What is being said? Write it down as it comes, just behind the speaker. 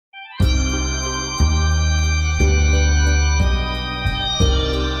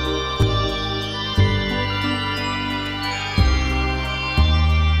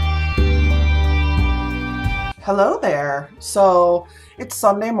Hello there. So it's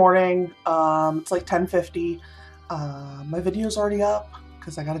Sunday morning. It's like 10:50. My video's already up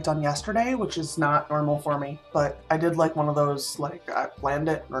because I got it done yesterday, which is not normal for me. But I did like one of those, like I planned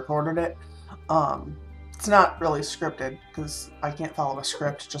it and recorded it. It's not really scripted because I can't follow a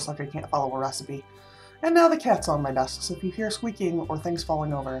script, just like I can't follow a recipe. And now the cat's on my desk, so if you hear squeaking or things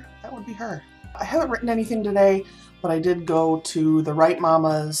falling over, that would be her. I haven't written anything today, but I did go to the Right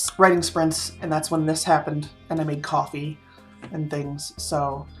Mama's writing sprints, and that's when this happened, and I made coffee and things,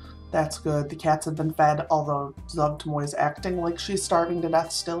 so that's good. The cats have been fed, although Zugtamoy's acting like she's starving to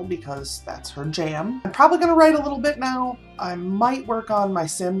death still because that's her jam. I'm probably gonna write a little bit now. I might work on my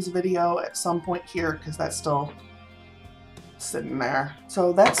Sims video at some point here because that's still sitting there.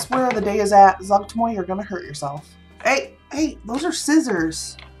 So that's where the day is at. Zugtamoy, you're gonna hurt yourself. Hey, those are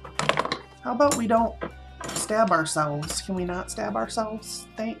scissors. How about we don't stab ourselves? Can we not stab ourselves?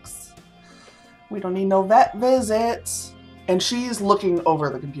 Thanks. We don't need no vet visits. And she's looking over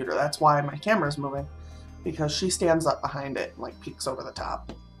the computer. That's why my camera's moving. Because she stands up behind it and like peeks over the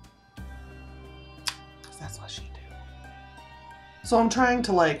top. Because that's what she do. So I'm trying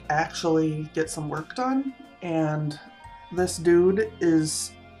to like actually get some work done. And this dude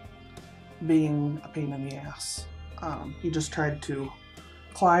is being a pain in the ass. He just tried to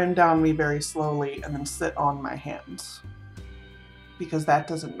climb down me very slowly and then sit on my hands. Because that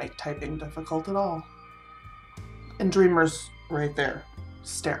doesn't make typing difficult at all. And Dreamer's right there,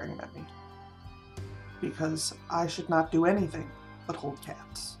 staring at me. Because I should not do anything but hold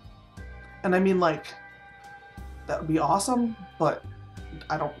cats. And I mean, like, that would be awesome, but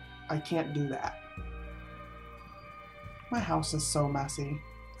I can't do that. My house is so messy.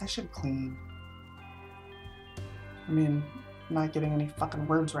 I should clean. I mean, I'm not getting any fucking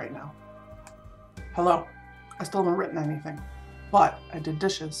words right now. Hello. I still haven't written anything. But I did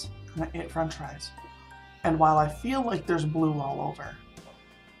dishes and I ate french fries. And while I feel like there's blue all over,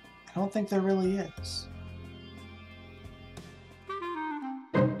 I don't think there really is.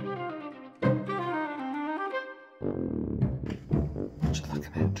 What you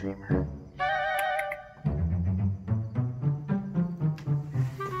looking at, Dreamer?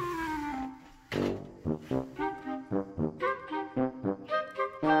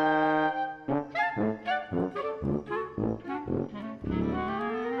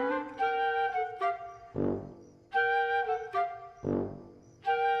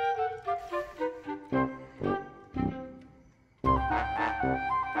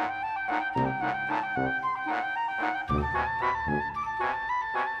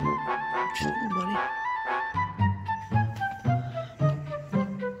 What you doing, buddy?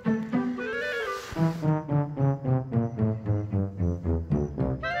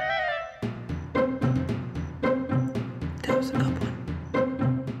 That was a good one.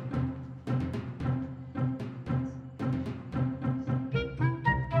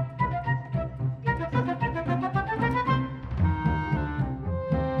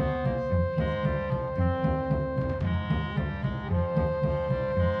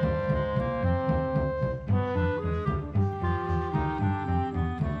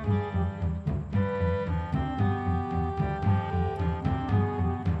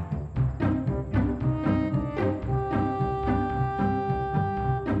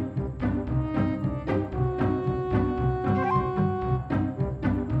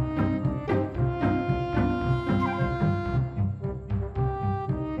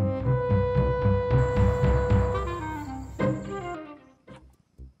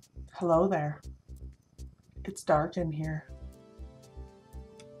 Hello there. It's dark in here.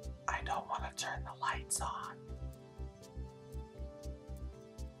 I don't want to turn the lights on.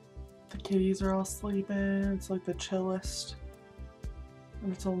 The kitties are all sleeping. It's like the chillest.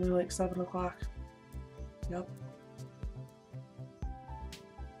 And it's only like 7 o'clock. Yep.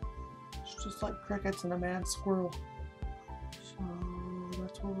 It's just like crickets and a mad squirrel. So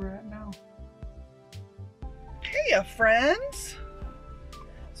that's where we're at now. Hey, friends!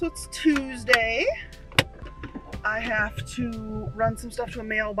 So it's Tuesday. I have to run some stuff to a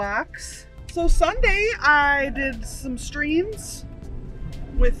mailbox. So Sunday I did some streams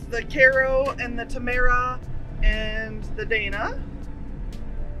with the Caro and the Tamara and the Dana.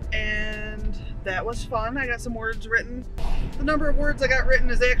 And that was fun. I got some words written. The number of words I got written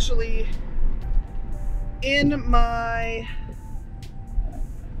is actually in my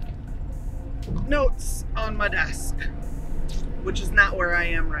notes on my desk, which is not where I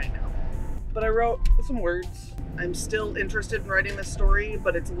am right now. But I wrote some words. I'm still interested in writing this story,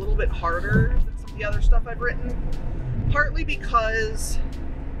 but it's a little bit harder than some of the other stuff I've written. Partly because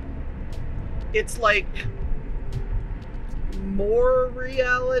it's like more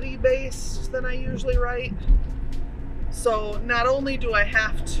reality based than I usually write. So not only do I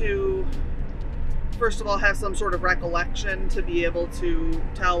have to, first of all, have some sort of recollection to be able to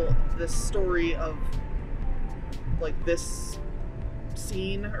tell this story of like this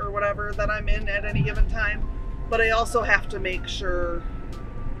scene or whatever that I'm in at any given time, but I also have to make sure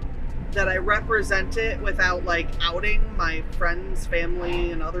that I represent it without like outing my friends,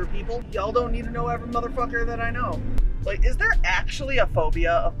 family, and other people. Y'all don't need to know every motherfucker that I know. Like, is there actually a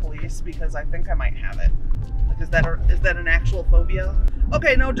phobia of police? Because I think I might have it. Like, is that an actual phobia?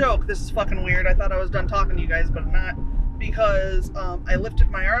 Okay, no joke. This is fucking weird. I thought I was done talking to you guys, but I'm not. Because I lifted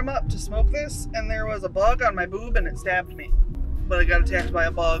my arm up to smoke this, and there was a bug on my boob, and it stabbed me. But I got attacked by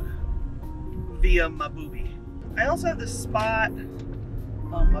a bug via my boobie. I also have this spot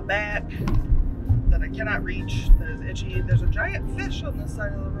on my back that I cannot reach, that is itchy. There's a giant fish on this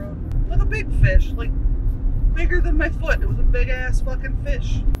side of the road. Like a big fish, like bigger than my foot. It was a big ass fucking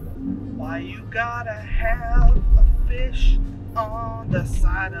fish. Why you gotta have a fish on the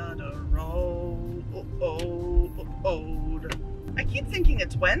side of the road? I keep thinking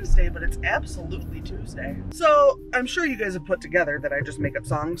it's Wednesday, but it's absolutely Tuesday. So I'm sure you guys have put together that I just make up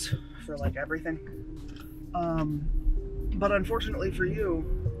songs for like everything. But unfortunately for you,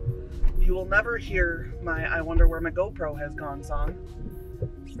 you will never hear my I Wonder Where My GoPro Has Gone song,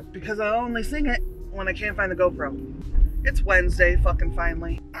 because I only sing it when I can't find the GoPro. It's Wednesday, fucking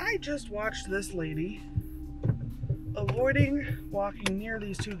finally. I just watched this lady avoiding walking near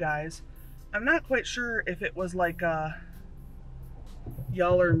these two guys. I'm not quite sure if it was like a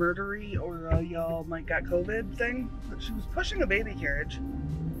y'all are murdery or a y'all might got COVID thing, but she was pushing a baby carriage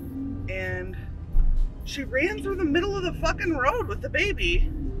and she ran through the middle of the fucking road with the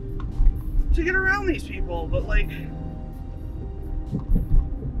baby to get around these people. But like,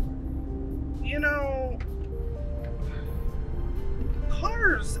 you know,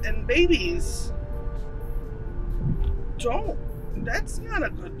 cars and babies that's not a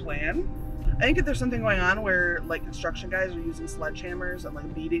good plan. I think if there's something going on where like construction guys are using sledgehammers and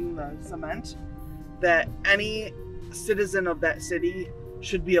like beating the cement, that any citizen of that city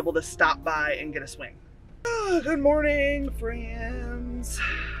should be able to stop by and get a swing. Good morning, friends.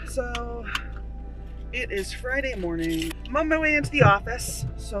 So it is Friday morning. I'm on my way into the office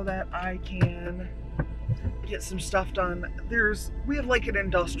so that I can get some stuff done. We have like an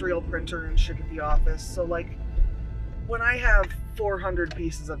industrial printer and shit at the office, so like when I have 400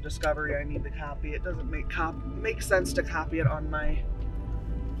 pieces of Discovery I need to copy, it doesn't make sense to copy it on my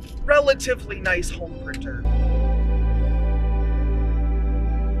relatively nice home printer.